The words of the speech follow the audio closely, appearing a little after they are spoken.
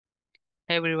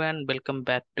Hey everyone, welcome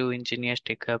back to Engineers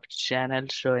Tech Hub channel.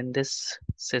 So in this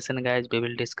session, guys, we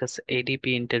will discuss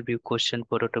ADP interview question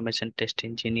for automation test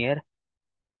engineer,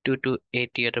 2 to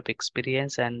 8 years of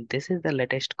experience, and this is the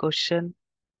latest question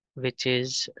which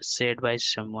is said by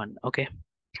someone. Okay,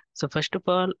 so first of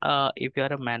all, if you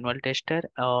are a manual tester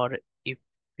or if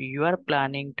you are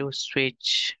planning to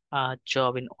switch a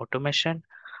job in automation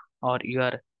or you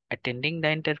are attending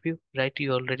the interview, right?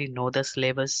 You already know the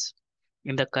syllabus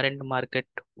in the current market,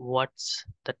 what's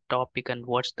the topic and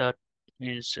what's the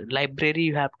means library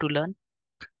you have to learn.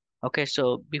 Okay,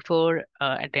 so before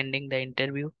attending the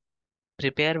interview,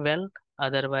 prepare well,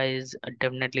 otherwise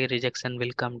definitely rejection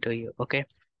will come to you. Okay,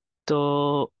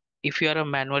 so if you are a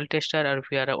manual tester or if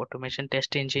you are an automation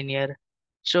test engineer,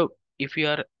 so if you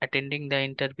are attending the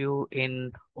interview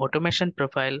in automation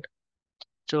profile,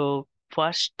 so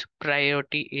first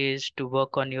priority is to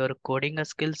work on your coding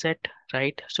skill set,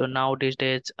 right? So nowadays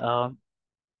days,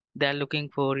 they're looking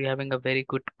for you having a very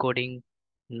good coding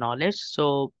knowledge.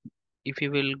 So if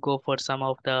you will go for some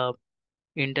of the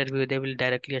interview, they will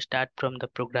directly start from the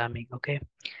programming. Okay.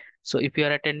 So if you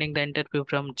are attending the interview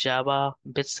from Java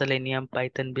with Selenium,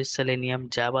 Python with Selenium,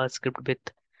 JavaScript with,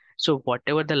 so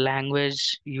whatever the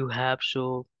language you have,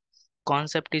 so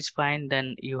concept is fine,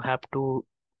 then you have to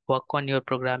work on your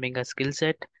programming skill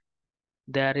set.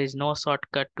 There is no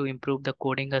shortcut to improve the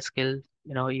coding skill.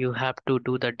 You have to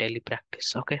do the daily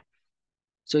practice. Okay.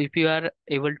 So if you are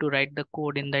able to write the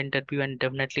code in the interview, and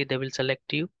definitely they will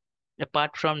select you.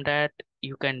 Apart from that,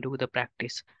 you can do the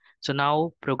practice. So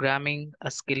now programming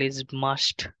a skill is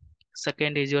must.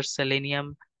 Second is your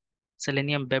Selenium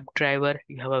WebDriver.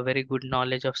 You have a very good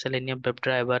knowledge of Selenium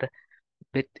WebDriver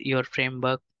with your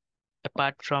framework.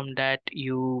 Apart from that,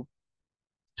 you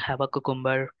have a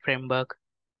Cucumber framework.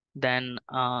 Then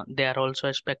they are also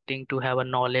expecting to have a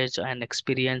knowledge and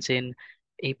experience in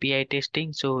API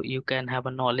testing. So you can have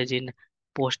a knowledge in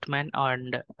Postman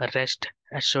and REST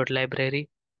assured library,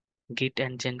 Git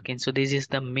and Jenkins. So this is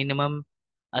the minimum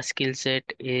a skill set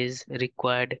is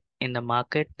required in the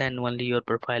market. Then only your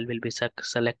profile will be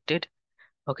selected.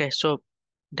 Okay, so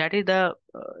that is the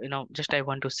just I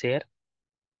want to share.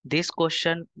 This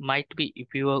question might be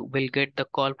if you will get the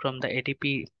call from the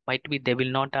ADP, might be they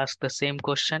will not ask the same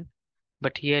question,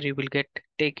 but here you will get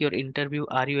take your interview.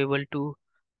 Are you able to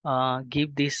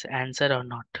give this answer or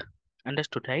not?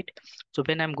 Understood, right? So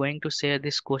when I'm going to share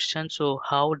this question, so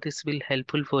how this will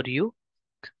helpful for you?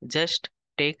 Just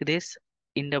take this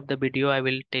end of the video. I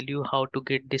will tell you how to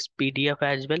get this PDF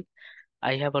as well.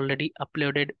 I have already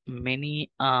uploaded many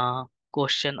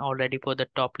question already for the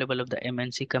top level of the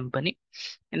MNC company.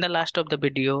 In the last of the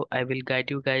video, I will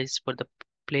guide you guys for the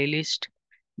playlist,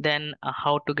 then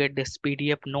how to get this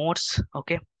PDF notes,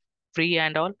 okay, free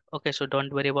and all. Okay, so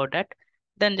don't worry about that.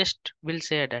 Then just will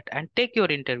say that and take your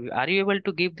interview. Are you able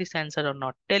to give this answer or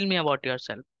not? Tell me about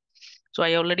yourself. So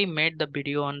I already made the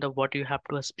video on the what you have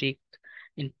to speak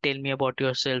and tell me about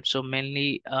yourself. So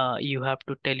mainly you have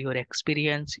to tell your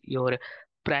experience, your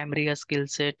primary skill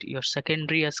set, your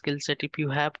secondary skill set if you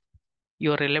have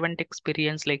your relevant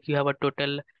experience, like you have a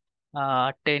total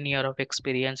 10 year of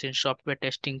experience in software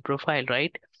testing profile,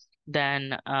 right?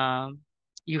 Then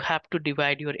you have to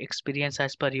divide your experience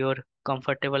as per your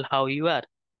comfortable how you are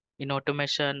in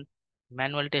automation,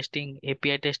 manual testing,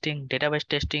 API testing, database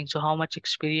testing. So how much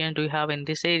experience do you have in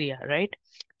this area, right?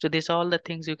 So these all the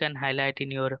things you can highlight in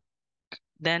your,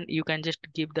 then you can just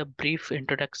give the brief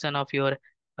introduction of your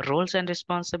roles and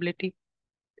responsibility.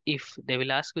 If they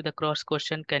will ask you the cross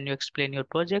question, can you explain your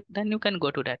project? Then you can go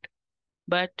to that.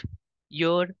 But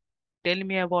your tell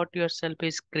me about yourself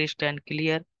is crisp and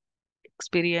clear,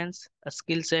 experience, a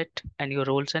skill set, and your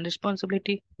roles and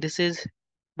responsibility. This is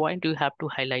point you have to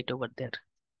highlight over there.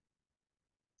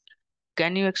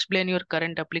 Can you explain your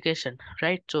current application,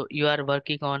 right? So you are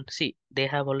working on, see, they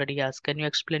have already asked, can you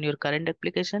explain your current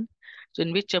application? So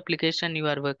in which application you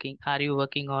are working? Are you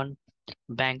working on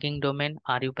banking domain?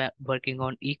 Are you working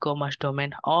on e-commerce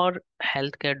domain or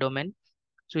healthcare domain?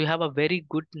 So you have a very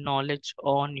good knowledge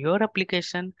on your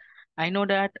application. I know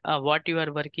that what you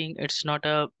are working, it's not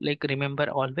a like remember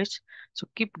always. So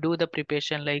keep do the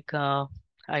preparation like I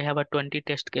have a 20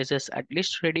 test cases at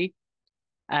least ready,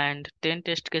 and 10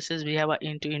 test cases we have a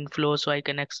into inflow, so I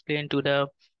can explain to the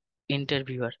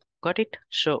interviewer. Got it?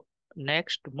 So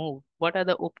next move. What are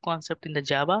the up concept in the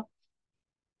Java?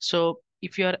 So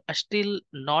if you are still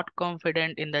not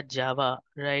confident in the Java,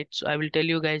 right? So I will tell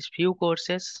you guys few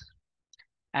courses,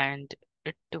 and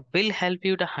it will help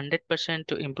you to 100%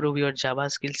 to improve your Java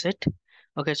skill set.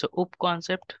 Okay, so OOP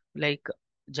concept, like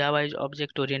Java is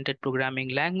object oriented programming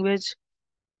language.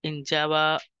 In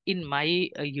Java, in my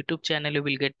YouTube channel you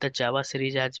will get the Java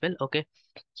series as well. Okay,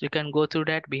 so you can go through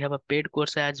that. We have a paid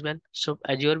course as well, so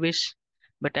as your wish,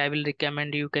 but I will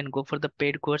recommend you can go for the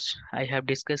paid course. I have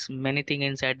discussed many things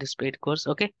inside this paid course.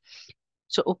 Okay,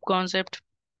 so up concept,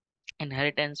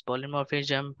 inheritance,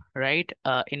 polymorphism, right?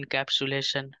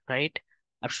 Encapsulation, right?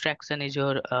 Abstraction is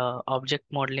your object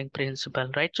modeling principle,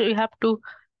 right? So you have to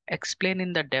explain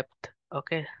in the depth.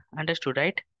 Okay, understood,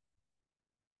 right?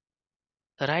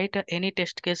 Write any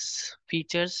test case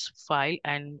features file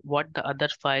and what the other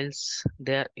files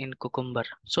there in Cucumber.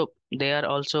 So they are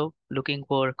also looking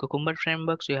for Cucumber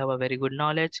framework. So you have a very good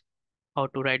knowledge how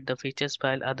to write the features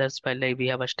file, others file, like we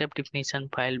have a step definition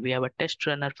file, we have a test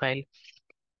runner file.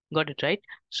 Got it, right?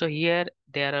 So here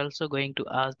they are also going to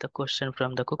ask the question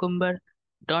from the Cucumber.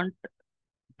 Don't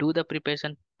do the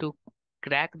preparation to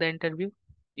crack the interview.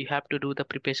 You have to do the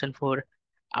preparation for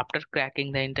after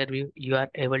cracking the interview, you are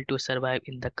able to survive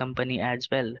in the company as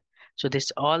well. So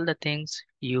this all the things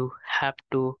you have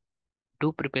to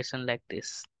do preparation like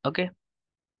this. Okay.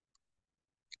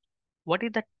 What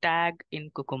is the tag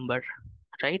in Cucumber,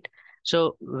 right?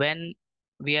 So when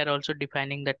we are also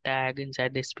defining the tag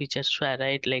inside this feature square,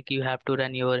 right? Like you have to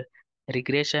run your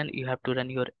regression, you have to run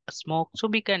your smoke. So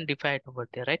we can define over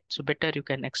there, right? So better you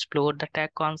can explore the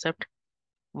tag concept.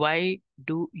 Why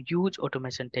do use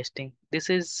automation testing? This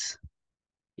is,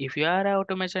 if you are an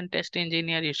automation test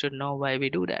engineer, you should know why we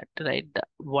do that, right?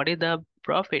 What is the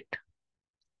profit?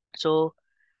 So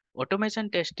automation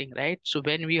testing, right? So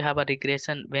when we have a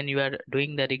regression, when you are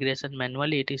doing the regression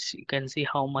manually, it is, you can see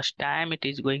how much time it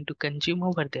is going to consume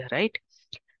over there, right?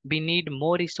 We need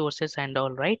more resources and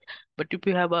all, right? But if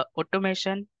you have a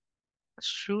automation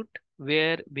shoot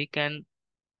where we can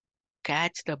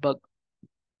catch the bug,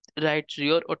 right? So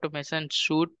your automation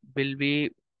shoot will be,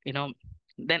 you know,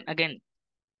 then again,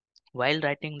 while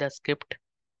writing the script,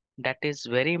 that is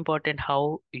very important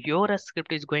how your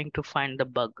script is going to find the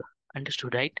bug.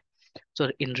 Understood, right? So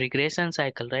in regression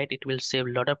cycle, right, it will save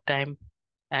a lot of time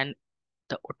and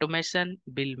the automation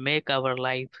will make our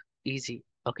life easy.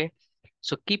 Okay,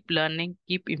 so keep learning,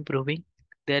 keep improving.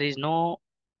 There is no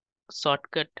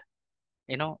shortcut.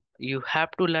 You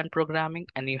have to learn programming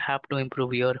and you have to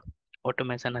improve your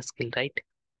automation skill, right?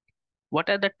 What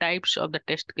are the types of the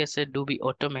test cases do we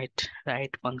automate, right?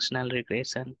 Functional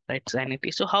regression, right?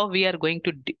 Sanity. So how we are going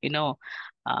to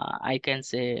I can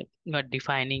say you are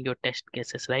defining your test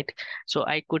cases, right? So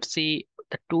I could see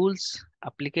the tools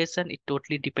application, it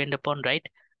totally depend upon, right?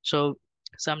 So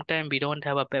sometimes we don't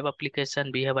have a web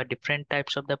application, we have a different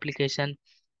types of the application.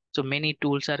 So many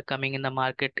tools are coming in the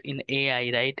market in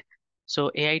AI, right? So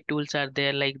AI tools are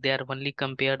there, like they are only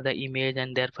compare the image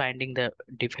and they're finding the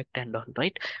defect and all,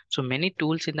 right? So many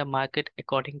tools in the market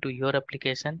according to your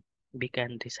application, we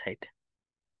can decide.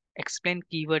 Explain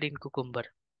keyword in Cucumber.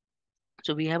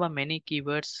 So we have a many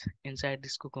keywords inside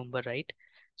this Cucumber, right?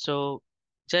 So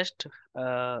just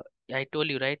I told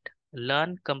you, right?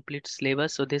 Learn complete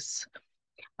syllabus. So this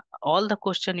all the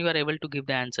question you are able to give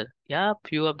the answer. Yeah,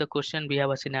 few of the question we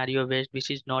have a scenario based which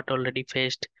is not already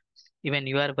faced. Even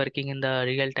you are working in the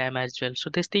real time as well.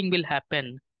 So this thing will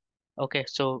happen. Okay,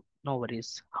 so no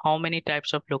worries. How many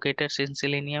types of locators in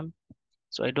Selenium?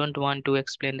 So I don't want to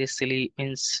explain this silly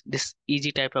means this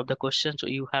easy type of the question. So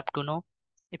you have to know.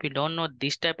 If you don't know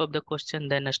this type of the question,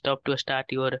 then stop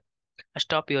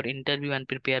your interview and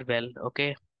prepare well.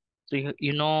 Okay. So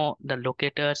you know the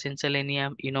locators in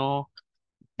Selenium,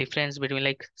 difference between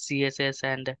like CSS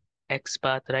and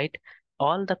XPath, right?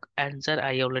 All the answer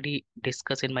I already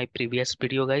discussed in my previous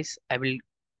video, guys. I will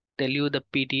tell you the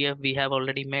PDF we have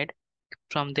already made.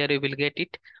 From there you will get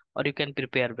it, or you can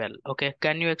prepare well. Okay,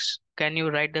 can you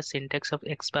write the syntax of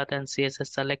XPath and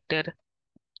CSS selector?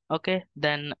 Okay,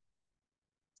 then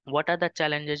what are the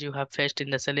challenges you have faced in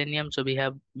the Selenium? So we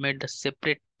have made the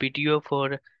separate video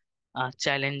for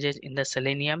challenges in the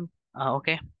Selenium.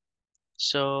 Okay,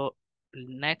 so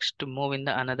next to move in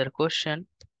the another question.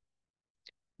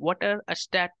 What are a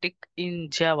static in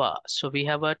Java? So we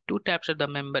have two types of the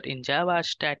member in Java,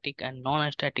 static and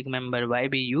non-static member. Why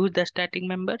we use the static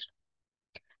member?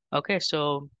 Okay,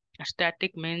 so a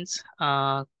static means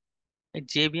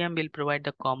JVM will provide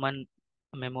the common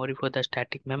memory for the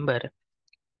static member.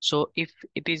 So if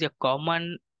it is a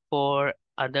common for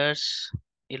others,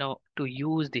 to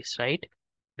use this, right?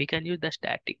 We can use the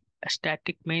static. A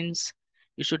static means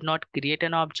you should not create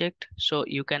an object, so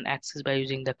you can access by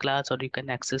using the class or you can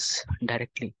access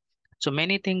directly. So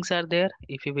many things are there.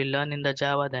 If you will learn in the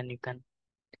Java, then you can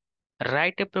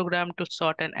write a program to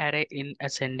sort an array in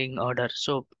ascending order.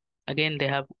 So again, they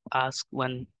have asked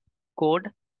one code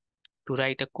to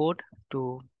write a code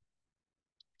to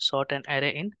sort an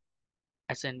array in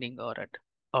ascending order.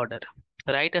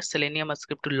 Write a Selenium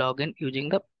script to log in using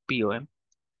the POM.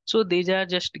 So these are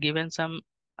just given some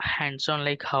hands-on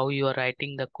like how you are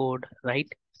writing the code, right?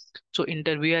 So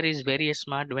interviewer is very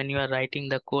smart. When you are writing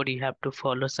the code, you have to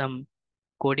follow some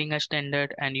coding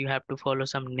standard and you have to follow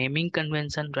some naming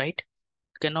convention, right?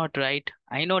 You cannot write.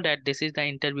 I know that this is the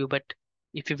interview, but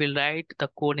if you will write the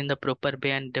code in the proper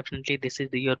way, and definitely this is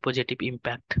your positive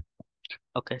impact.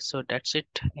 Okay, so that's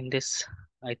it in this.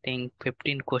 I think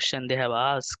 15 question they have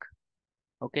asked.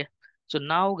 Okay, so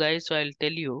now guys, so I'll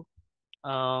tell you.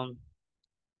 Um,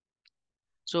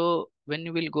 so when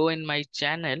you will go in my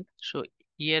channel, so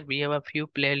here we have a few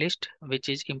playlist which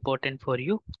is important for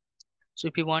you. So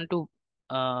if you want to,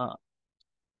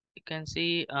 you can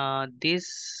see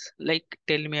this like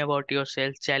tell me about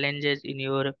yourself, challenges in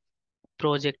your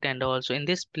project, and also in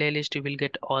this playlist you will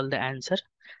get all the answer.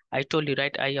 I told you,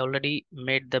 right? I already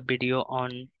made the video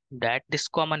on that. This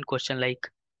common question like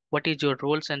what is your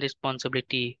roles and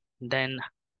responsibility? Then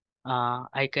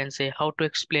I can say how to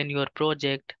explain your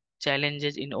project,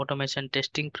 challenges in automation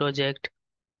testing project,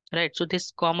 right? So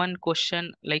this common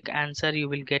question like answer you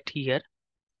will get here.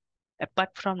 Apart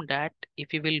from that,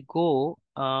 if you will go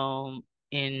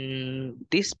in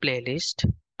this playlist,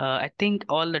 I think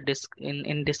all the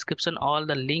in description, all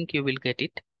the link you will get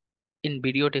it in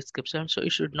video description. So you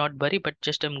should not worry, but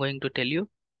just I'm going to tell you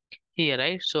here,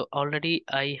 right? So already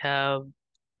I have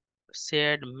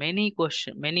shared many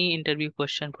interview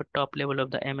question for top level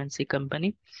of the MNC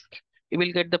company. You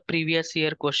will get the previous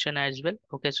year question as well.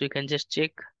 Okay, so you can just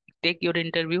check, take your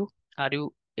interview. Are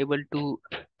you able to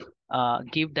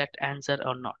give that answer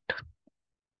or not?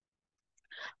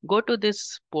 Go to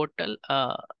this portal.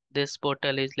 This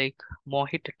portal is like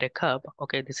Mohit Tech Hub.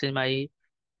 Okay, this is my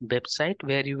website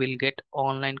where you will get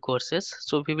online courses.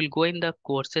 So we will go in the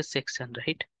courses section,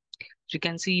 right? So you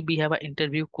can see we have an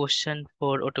interview question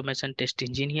for automation test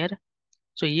engineer.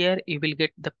 So here you will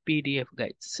get the PDF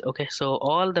guides. Okay, so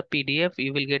all the PDF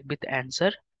you will get with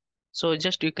answer. So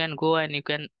just you can go and you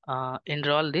can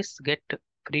enroll this, get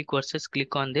free courses,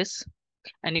 click on this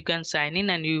and you can sign in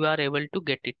and you are able to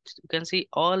get it. You can see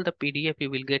all the PDF you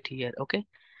will get here. Okay,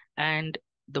 and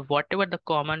the whatever the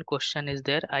common question is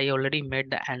there, I already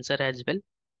made the answer as well.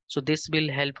 So this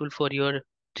will helpful for your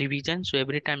revision. So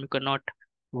every time you cannot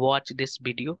watch this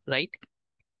video, right?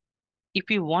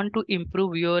 If you want to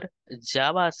improve your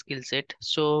Java skill set,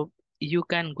 so you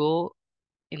can go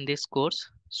in this course.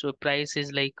 So price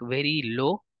is like very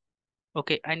low.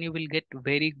 Okay, and you will get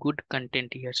very good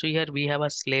content here. So here we have a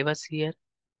syllabus here.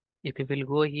 If you will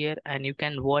go here and you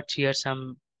can watch here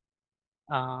some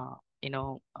uh,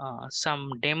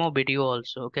 some demo video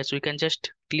also. Okay, so you can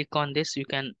just click on this, you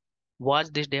can watch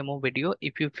this demo video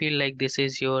if you feel like this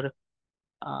is your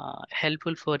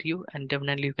helpful for you, and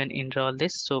definitely you can enroll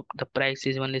this. So the price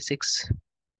is only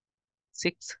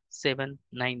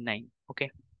 66799.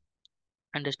 Okay,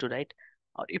 understood, right?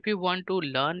 Or if you want to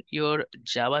learn your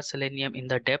Java Selenium in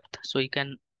the depth, so you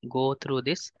can go through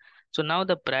this. So now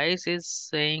the price is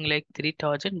saying like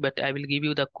 3000, but I will give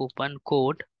you the coupon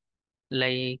code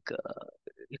like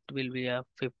it will be a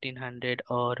 1500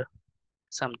 or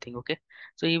something. Okay,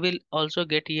 so you will also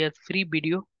get here free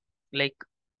video like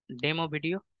demo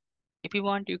video. If you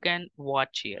want you can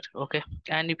watch here. Okay,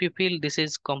 and if you feel this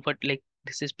is comfort like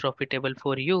this is profitable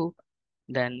for you,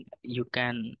 then you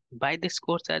can buy this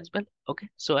course as well. Okay,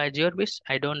 so as your wish,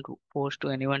 I don't force to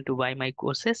anyone to buy my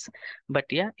courses, but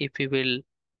yeah, if you will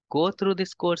go through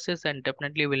these courses and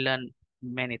definitely will learn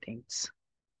many things.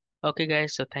 Okay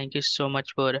guys, so thank you so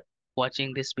much for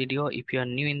watching this video. If you are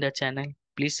new in the channel,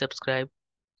 please subscribe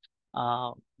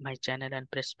my channel and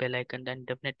press bell icon, then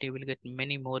definitely you will get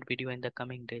many more video in the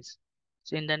coming days.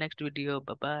 See you in the next video.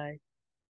 Bye bye.